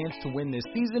possible chance to win this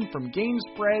season, from game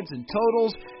spreads and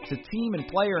totals to team and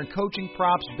player and coaching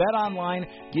props. BetOnline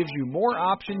gives you more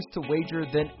options to wager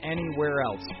than anywhere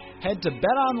else. Head to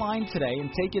BetOnline today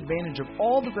and take advantage of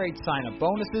all the great sign-up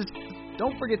bonuses.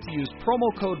 Don't forget to use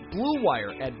promo code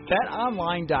BlueWire at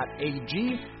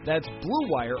betonline.ag. That's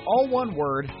BlueWire, all one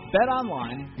word.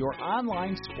 BetOnline, your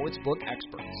online sportsbook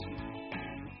experts.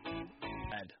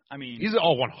 I mean, he's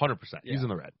 100%. Yeah. He's in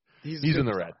the red. He's in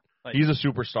the red. Like, he's a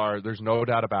superstar. There's no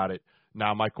doubt about it.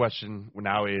 Now, my question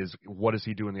now is, what does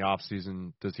he do in the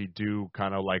offseason? Does he do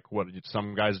kind of like what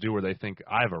some guys do where they think,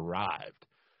 I've arrived?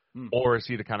 Or is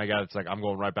he the kind of guy that's like, I'm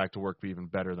going right back to work, be even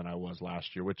better than I was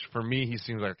last year? Which, for me, he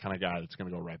seems like the kind of guy that's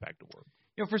going to go right back to work.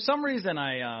 For some reason,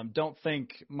 I don't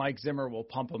think Mike Zimmer will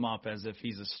pump him up as if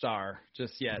he's a star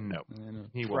just yet. No,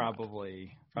 he will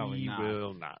probably he not.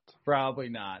 will not. Probably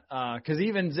not. Because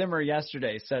even Zimmer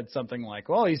yesterday said something like,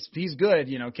 "Well, he's good.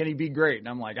 Can he be great?" And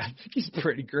I'm like, I think he's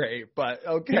pretty great, but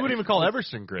okay. He wouldn't even call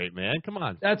Everson great, man. Come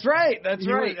on. That's right.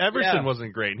 Everson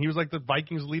wasn't great, and he was like the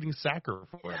Vikings' leading sacker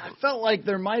for him. I felt like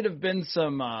there might have been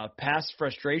some past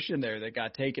frustration there that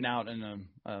got taken out in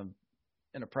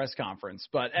a press conference.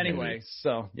 But anyway,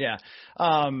 so yeah.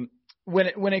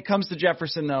 When it comes to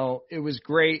Jefferson, though, it was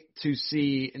great to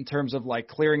see in terms of like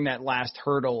clearing that last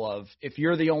hurdle of if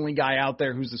you're the only guy out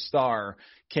there who's a star,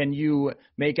 can you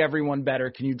make everyone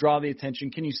better? Can you draw the attention?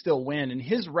 Can you still win? And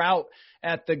his route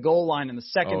at the goal line in the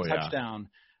second touchdown,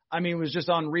 I mean, was just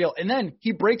unreal. And then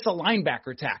he breaks a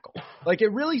linebacker tackle. Like,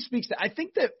 it really speaks to – I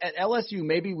think that at LSU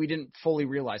maybe we didn't fully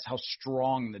realize how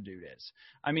strong the dude is.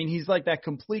 I mean, he's like that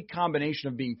complete combination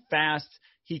of being fast.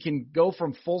 He can go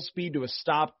from full speed to a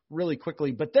stop really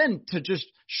quickly, but then to just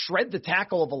shred the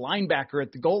tackle of a linebacker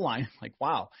at the goal line, like,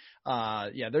 wow.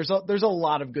 There's a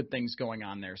lot of good things going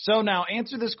on there. So now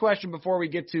answer this question before we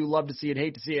get to love to see it,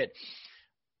 hate to see it.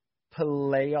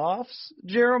 Playoffs,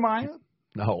 Jeremiah?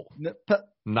 No.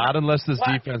 Not unless this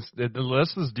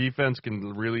defense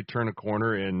can really turn a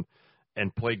corner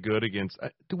and play good against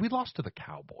we lost to the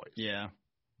Cowboys. Yeah.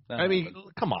 I mean,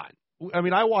 come on. I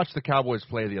mean, I watched the Cowboys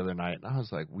play the other night, and I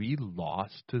was like, we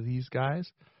lost to these guys?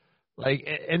 Like,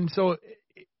 and so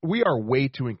we are way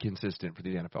too inconsistent for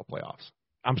the NFL playoffs.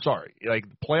 I'm sorry. Like,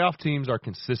 playoff teams are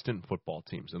consistent football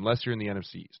teams, unless you're in the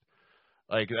NFC East.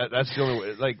 Like, that's the only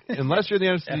way. Like, unless you're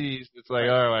in the NFC East, it's like,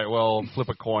 all right, well, flip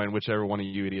a coin. Whichever one of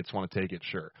you idiots want to take it,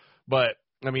 sure. But,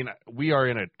 I mean, we are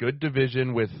in a good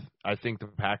division with, I think the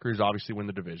Packers obviously win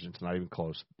the division. It's not even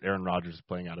close. Aaron Rodgers is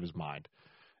playing out of his mind.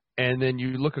 And then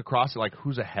you look across it, like,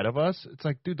 who's ahead of us? It's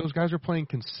like, dude, those guys are playing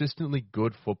consistently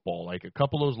good football. Like, a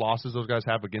couple of those losses those guys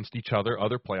have against each other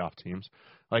playoff teams.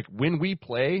 Like, when we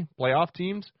play playoff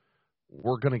teams,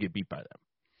 we're going to get beat by them.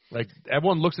 Like,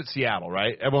 everyone looks at Seattle,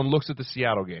 right? Everyone looks at the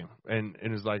Seattle game and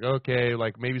is like, okay,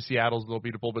 like, maybe Seattle's a little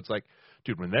beatable, but it's like,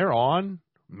 dude, when they're on,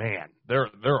 man, they're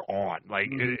on. Like,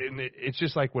 it's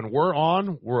just like when we're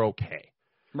on, we're okay.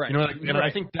 Right. You know, like, and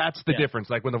I think that's the difference.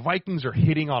 Like, when the Vikings are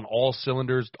hitting on all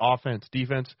cylinders, offense,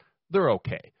 defense, they're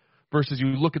okay. Versus you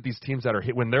look at these teams that are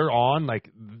hit when they're on, like,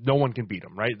 no one can beat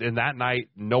them, right? And that night,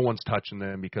 no one's touching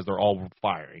them because they're all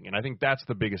firing. And I think that's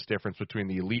the biggest difference between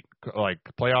the elite, like,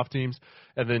 playoff teams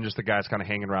and then just the guys kind of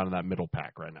hanging around in that middle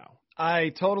pack right now. I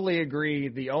totally agree.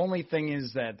 The only thing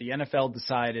is that the NFL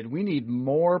decided we need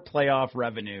more playoff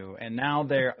revenue, and now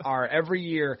they are every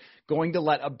year going to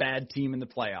let a bad team in the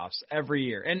playoffs every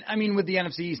year. And I mean, with the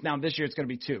NFC East now, this year it's going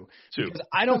to be two. Because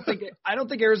I don't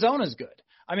think Arizona's good.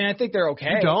 I mean, I think they're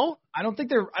okay. You don't? I don't think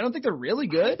they're really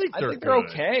good. I think they're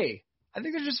okay. I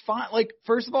think they're just fine. Like,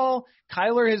 first of all,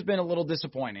 Kyler has been a little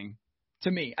disappointing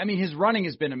to me. I mean, his running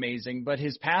has been amazing, but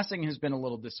his passing has been a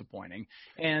little disappointing.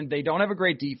 And they don't have a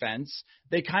great defense.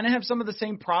 They kind of have some of the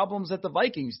same problems that the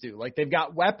Vikings do. Like, they've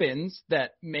got weapons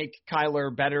that make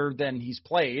Kyler better than he's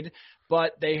played,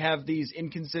 but they have these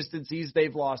inconsistencies.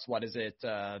 They've lost,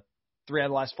 3 out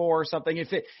of the last 4 or something.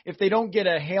 If they don't get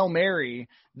a Hail Mary,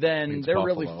 then they're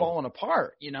really falling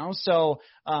apart, you know? So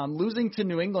losing to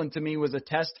New England to me was a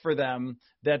test for them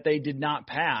that they did not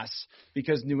pass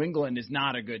because New England is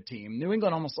not a good team. New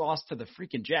England almost lost to the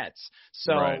freaking Jets.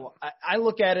 So I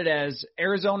look at it as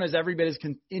Arizona is every bit as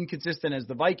inconsistent as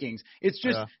the Vikings. It's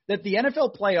just that the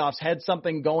NFL playoffs had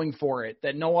something going for it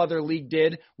that no other league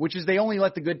did, which is they only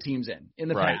let the good teams in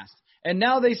the past. And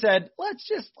now they said, let's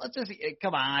just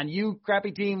come on, you crappy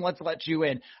team, let's let you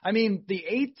in. I mean, the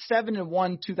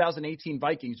 8-7-1 2018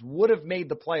 Vikings would have made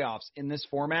the playoffs in this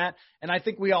format, and I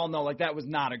think we all know like that was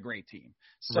not a great team.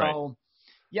 So,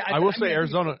 I will say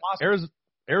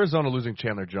Arizona losing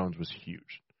Chandler Jones was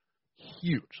huge.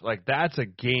 Huge. Like, that's a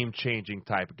game-changing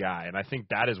type of guy, and I think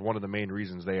that is one of the main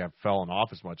reasons they have fallen off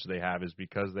as much as they have is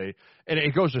because and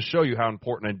it goes to show you how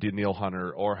important a Danielle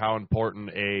Hunter or how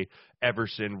important a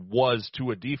Everson was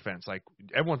to a defense. Like,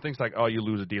 everyone thinks, like, oh, you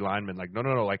lose a D lineman. Like, no.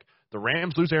 Like, the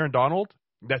Rams lose Aaron Donald,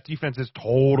 that defense is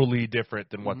totally different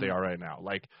than what they are right now.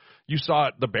 Like, you saw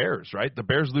the Bears, right? The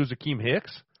Bears lose Akeem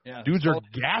Hicks. Yeah, dudes are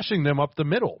gashing them up the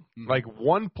middle. Like,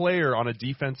 one player on a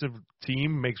defensive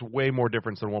team makes way more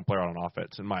difference than one player on an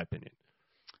offense, in my opinion.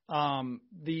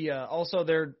 Also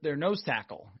their nose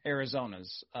tackle,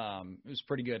 Arizona's, was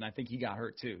pretty good, and I think he got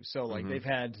hurt too. So like they've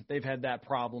had that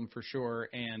problem for sure.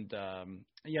 And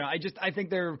I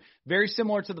think they're very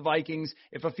similar to the Vikings.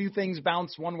 If a few things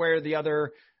bounce one way or the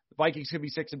other, The Vikings could be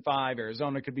 6-5.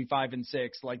 Arizona could be 5-6.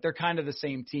 Like, they're kind of the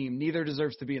same team. Neither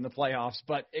deserves to be in the playoffs,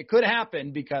 but it could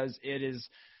happen because it is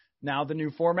now the new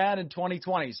format in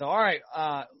 2020. So, all right,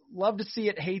 love to see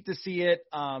it, hate to see it.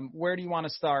 Where do you want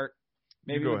to start?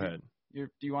 Maybe go ahead. Do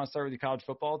you want to start with your college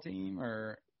football team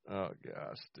or? Oh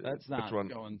gosh, dude. That's not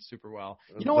going super well.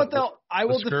 You know what though? I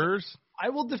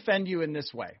will defend you in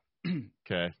this way.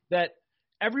 Okay. That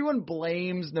everyone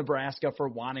blames Nebraska for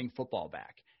wanting football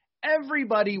back.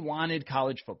 Everybody wanted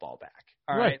college football back.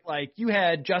 All right. Like, you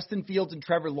had Justin Fields and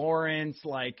Trevor Lawrence,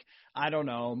 like, I don't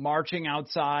know, marching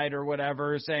outside or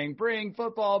whatever, saying, bring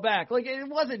football back. Like, it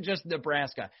wasn't just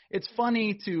Nebraska. It's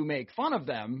funny to make fun of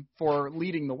them for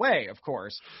leading the way, of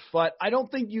course, but I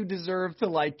don't think you deserve to,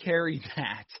 like, carry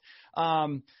that.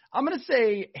 I'm going to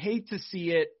say hate to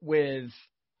see it with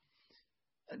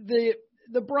the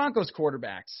Broncos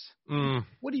quarterbacks.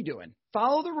 What are you doing?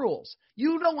 Follow the rules.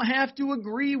 You don't have to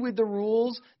agree with the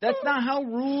rules. That's not how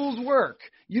rules work.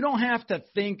 You don't have to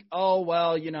think, oh,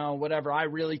 well, you know, whatever, I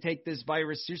really take this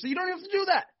virus seriously. You don't have to do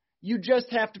that. You just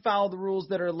have to follow the rules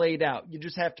that are laid out. You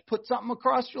just have to put something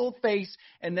across your face,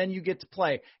 and then you get to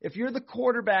play. If you're the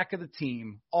quarterback of the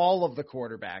team, all of the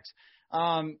quarterbacks,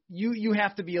 you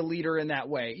have to be a leader in that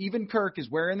way. Even Kirk is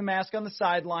wearing the mask on the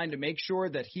sideline to make sure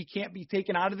that he can't be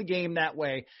taken out of the game that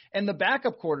way. And the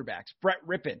backup quarterbacks, Brett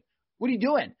Rippon, what are you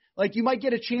doing? Like, you might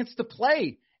get a chance to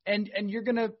play, and you're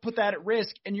going to put that at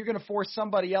risk, and you're going to force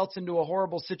somebody else into a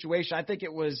horrible situation. I think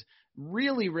it was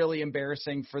really, really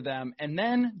embarrassing for them. And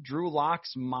then Drew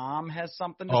Lock's mom has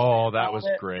something to say. Oh, that was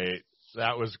great.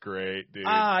 That was great, dude.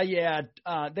 Yeah.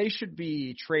 They should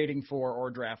be trading for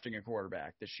or drafting a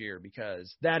quarterback this year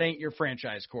because that ain't your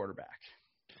franchise quarterback.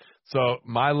 So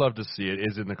my love to see it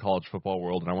is in the college football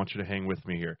world, and I want you to hang with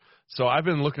me here. So I've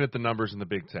been looking at the numbers in the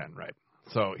Big Ten, right?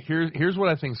 So here's what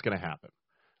I think is going to happen.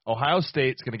 Ohio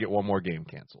State's going to get one more game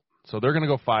canceled. So they're going to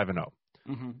go 5-0.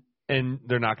 Mm-hmm. And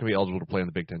they're not going to be eligible to play in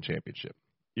the Big Ten championship.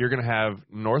 You're going to have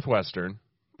Northwestern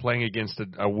playing against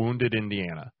a wounded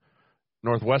Indiana.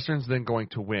 Northwestern's then going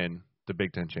to win the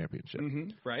Big Ten championship.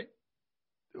 Mm-hmm. Right.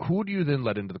 Who do you then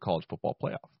let into the college football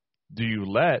playoff? Do you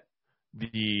let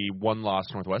the one-loss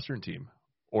Northwestern team,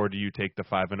 or do you take the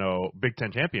 5-0 Big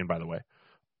Ten champion, by the way,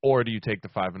 or do you take the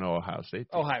 5-0 Ohio State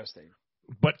team? Ohio State.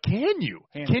 But can you?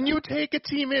 Can you take a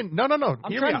team in? No.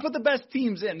 I'm trying to put the best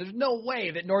teams in. There's no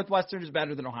way that Northwestern is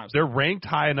better than Ohio State. They're ranked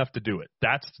high enough to do it.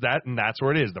 That's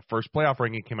where it is. The first playoff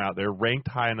ranking came out. They're ranked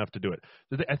high enough to do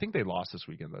it. I think they lost this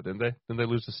weekend, though, didn't they? Didn't they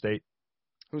lose to State?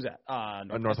 Who's that?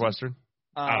 Northwestern?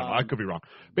 I don't know. I could be wrong.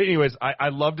 But anyways, I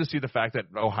love to see the fact that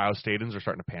Ohio Statans are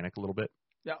starting to panic a little bit.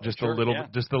 Yeah, just a little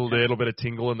bit of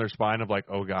tingle in their spine of like,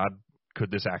 oh, God,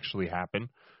 could this actually happen?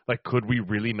 Like, could we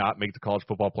really not make the college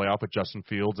football playoff with Justin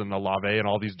Fields and Olave and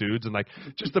all these dudes? And, like,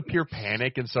 just the pure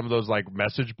panic in some of those, like,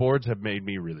 message boards have made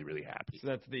me really, really happy. So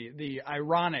that's the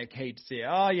ironic hate to see it.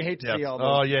 Oh, you hate to see all this.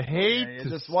 Oh, you hate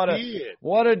to see it.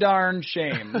 What a darn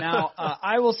shame. Now,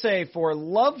 I will say for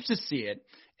love to see it,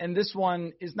 and this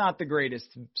one is not the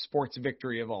greatest sports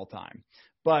victory of all time,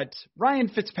 but Ryan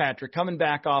Fitzpatrick coming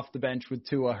back off the bench with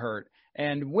Tua hurt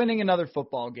and winning another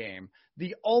football game.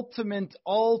 The ultimate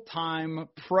all-time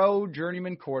pro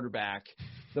journeyman quarterback,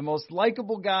 the most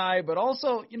likable guy, but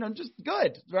also, just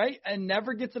good, right? And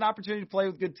never gets an opportunity to play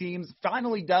with good teams.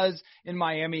 Finally does in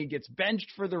Miami, gets benched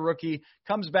for the rookie,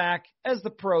 comes back as the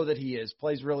pro that he is,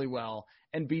 plays really well,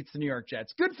 and beats the New York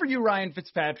Jets. Good for you, Ryan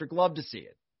Fitzpatrick. Love to see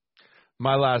it.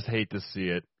 My last hate to see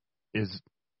it is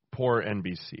poor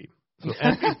NBC. So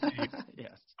NBC,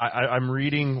 yes. I'm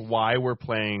reading why we're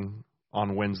playing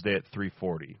on Wednesday at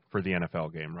 3:40 for the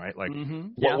NFL game, right? Like,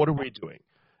 what are we doing?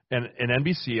 And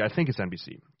NBC, I think it's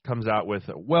NBC, comes out with,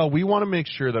 well, we want to make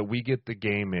sure that we get the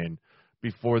game in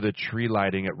before the tree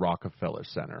lighting at Rockefeller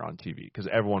Center on TV because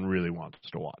everyone really wants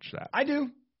to watch that. I do.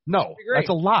 No, that's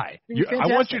a lie. I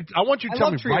want you to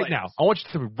tell me right now. I want you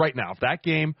to tell me right now if that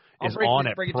game is on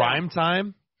at prime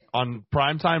time, on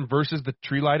prime time versus the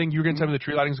tree lighting, you're going to tell me the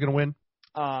tree lighting is going to win?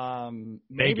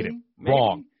 Negative. Maybe.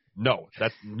 Wrong.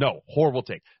 No, horrible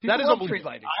take. People that is unbelievable.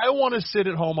 I want to sit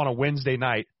at home on a Wednesday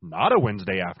night, not a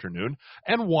Wednesday afternoon,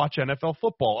 and watch NFL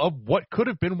football of what could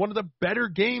have been one of the better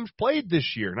games played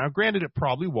this year. Now, granted, it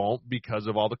probably won't because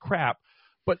of all the crap,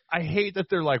 but I hate that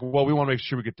they're like, well, we want to make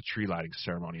sure we get the tree lighting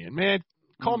ceremony in. Man,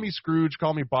 call me Scrooge,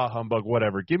 call me Bah Humbug,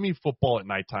 whatever. Give me football at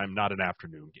nighttime, not an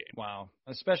afternoon game. Wow,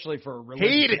 especially for a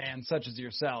religious fan such as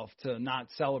yourself to not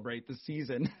celebrate the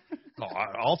season. Oh,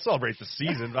 I'll celebrate the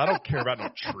season. I don't care about no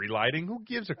tree lighting. Who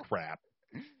gives a crap?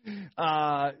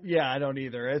 Yeah, I don't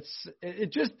either.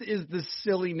 It just is the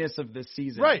silliness of this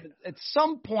season. Right. At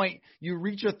some point, you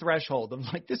reach a threshold of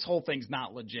like, this whole thing's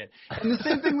not legit. And the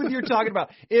same thing with you're talking about.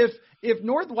 If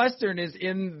Northwestern is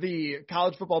in the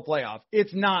college football playoff,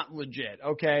 it's not legit,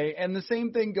 okay? And the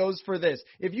same thing goes for this.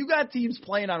 If you got teams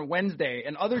playing on Wednesday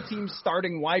and other teams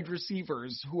starting wide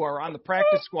receivers who are on the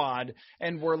practice squad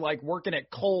and were like working at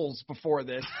Kohl's before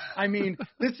this, I mean,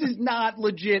 this is not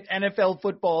legit NFL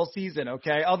football season,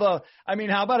 okay? Although, I mean,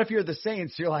 how about if you're the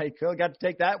Saints? You're like, oh, got to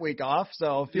take that week off,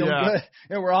 so feeling good.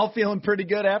 And we're all feeling pretty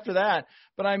good after that.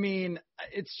 But, I mean,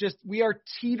 it's just we are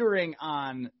teetering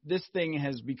on this thing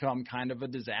has become kind of a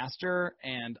disaster,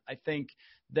 and I think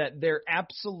that their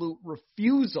absolute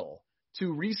refusal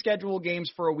to reschedule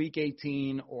games for a Week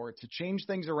 18 or to change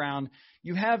things around.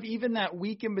 You have even that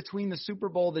week in between the Super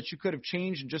Bowl that you could have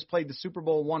changed and just played the Super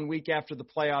Bowl 1 week after the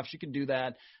playoffs. You could do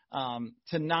that.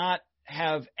 To not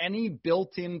have any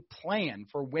built-in plan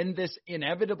for when this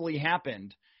inevitably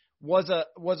happened was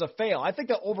a fail. I think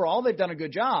that overall they've done a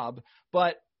good job,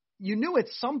 but you knew at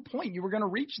some point you were going to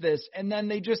reach this, and then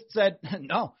they just said,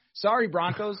 no, sorry,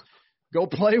 Broncos, go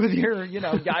play with your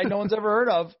guy no one's ever heard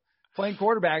of playing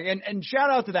quarterback. And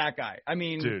shout out to that guy. I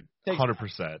mean, dude,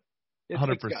 100%.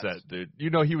 100%, dude.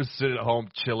 He was sitting at home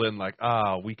chilling, like,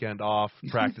 weekend off,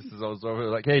 practices was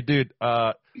over. Like, hey, dude,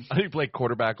 I need to play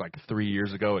quarterback like 3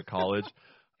 years ago at college.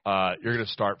 You're going to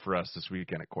start for us this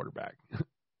weekend at quarterback.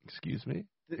 Excuse me?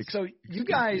 So you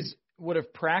guys would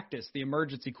have practiced the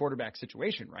emergency quarterback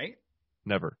situation, right?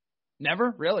 Never.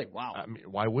 Never? Really? Wow. I mean,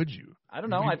 why would you? I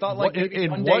don't know. I thought like maybe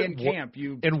one day in camp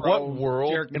you in what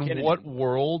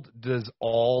world does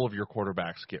all of your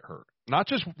quarterbacks get hurt? Not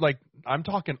just like I'm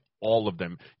talking all of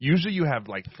them. Usually you have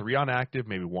like 3 on active,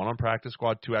 maybe 1 on practice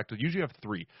squad, 2 active. Usually you have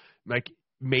 3. Like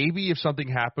maybe if something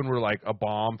happened where like a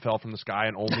bomb fell from the sky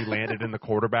and only landed in the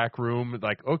quarterback room,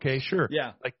 like okay, sure.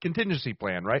 Yeah. Like contingency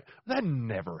plan, right? That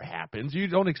never happens. You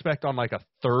don't expect on like a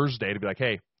Thursday to be like,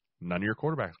 hey, none of your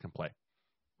quarterbacks can play.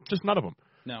 Just none of them.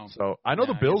 No. So I know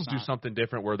the Bills do something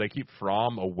different where they keep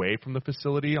Fromm away from the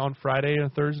facility on Friday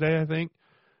and Thursday, I think.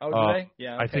 Oh, do they?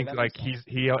 Yeah. Okay, I think like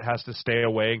he has to stay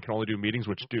away and can only do meetings,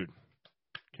 which, dude,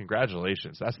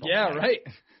 congratulations. That's the right.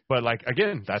 But like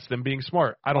again, that's them being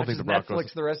smart. I don't think the Broncos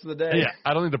Netflix the rest of the day. Yeah,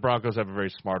 I don't think the Broncos have a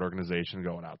very smart organization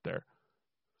going out there.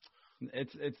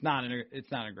 It's not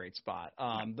a great spot.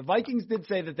 The Vikings did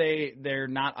say that they're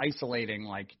not isolating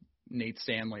like Nate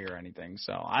Stanley or anything.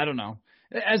 So I don't know.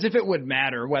 As if it would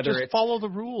matter whether just follow the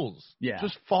rules. Yeah.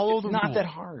 Just follow the rules. It's not that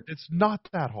hard. It's not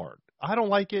that hard. I don't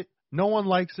like it. No one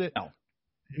likes it. No.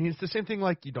 I mean, it's the same thing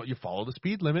like you follow the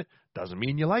speed limit. Doesn't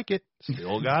mean you like it.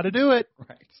 Still got to do it.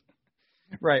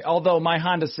 Right. Although my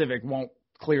Honda Civic won't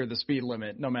clear the speed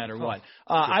limit no matter what.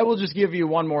 I will just give you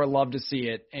one more love to see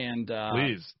it. And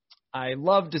please. I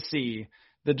love to see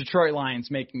the Detroit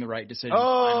Lions making the right decision.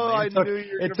 Oh, I knew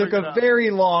you were it took a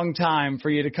very long time for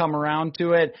you to come around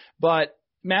to it, but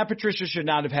Matt Patricia should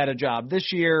not have had a job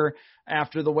this year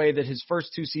after the way that his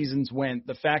first 2 seasons went.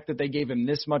 The fact that they gave him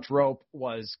this much rope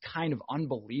was kind of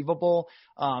unbelievable.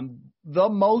 The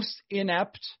most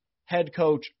inept head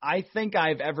coach I think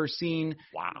I've ever seen.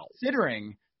 Wow.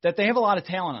 Considering that they have a lot of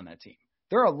talent on that team.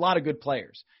 There are a lot of good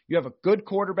players. You have a good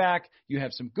quarterback. You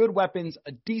have some good weapons,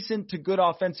 a decent to good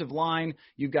offensive line.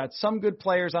 You've got some good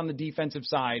players on the defensive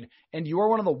side, and you are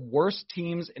one of the worst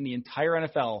teams in the entire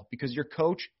NFL because your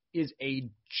coach is a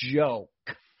joke.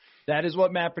 That is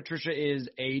what Matt Patricia is,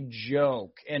 a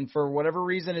joke. And for whatever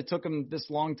reason, it took him this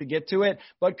long to get to it.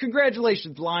 But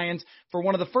congratulations, Lions. For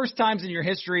one of the first times in your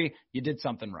history, you did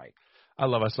something right. I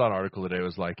saw an article today. It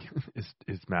was like,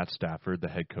 is Matt Stafford the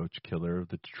head coach killer of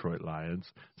the Detroit Lions?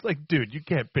 It's like, dude, you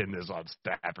can't pin this on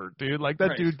Stafford, dude. Like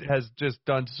that dude has just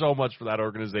done so much for that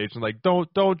organization. Like,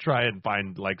 don't try and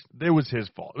find like it was his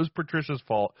fault. It was Patricia's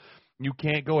fault. You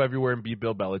can't go everywhere and be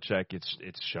Bill Belichick.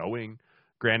 It's showing.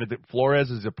 Granted that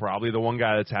Flores is probably the one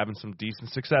guy that's having some decent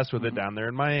success with it down there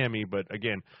in Miami. But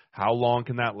again, how long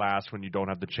can that last when you don't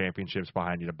have the championships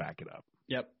behind you to back it up?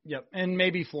 Yep. And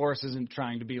maybe Flores isn't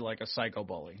trying to be like a psycho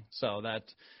bully. So that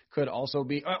could also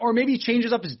be – or maybe he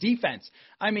changes up his defense.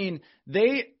 I mean,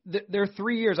 they're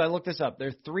 3 years – I looked this up.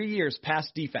 They're 3 years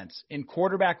past defense in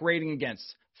quarterback rating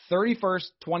against 31st,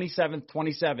 27th,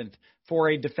 27th for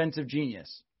a defensive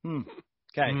genius.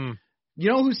 Okay. You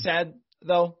know who's sad,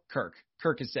 though? Kirk.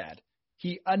 Kirk is sad.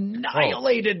 He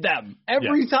annihilated them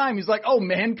every time. He's like, oh,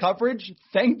 man coverage,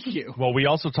 thank you. Well, we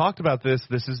also talked about this.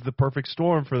 This is the perfect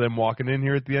storm for them walking in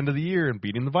here at the end of the year and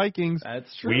beating the Vikings.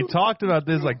 That's true. We talked about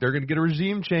this. Like, they're going to get a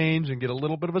regime change and get a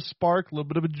little bit of a spark, a little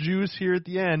bit of a juice here at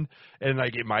the end. And,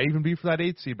 like, it might even be for that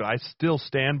 8th seed, but I still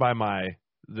stand by my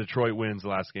Detroit wins the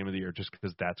last game of the year just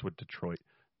because that's what Detroit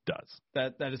does.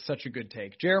 That is such a good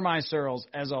take. Jeremiah Searles,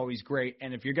 as always, great.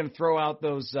 And if you're going to throw out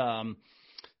those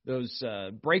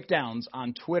breakdowns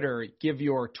on Twitter, give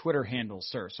your Twitter handle,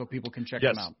 sir, so people can check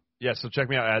them out. Yes, so check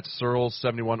me out at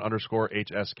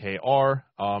Searles71_HSKR,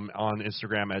 on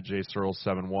Instagram at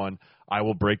jsearles71. I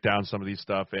will break down some of these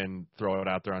stuff and throw it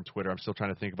out there on Twitter. I'm still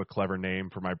trying to think of a clever name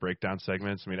for my breakdown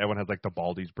segments. I mean, everyone has like the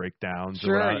Baldy's breakdowns.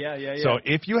 Sure, yeah. So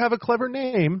if you have a clever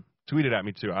name, tweet it at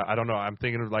me too. I don't know. I'm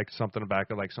thinking of like something back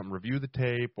to like something review the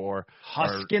tape or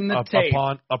Husking the tape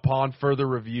upon further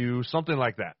review, something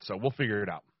like that. So we'll figure it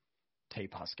out.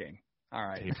 Tape husking. All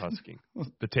right. Tape husking.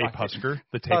 The tape husker.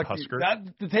 The tape husker.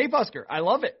 The tape husker. I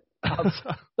love it. I'll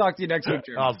talk to you next week,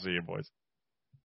 Jeremy. I'll see you, boys.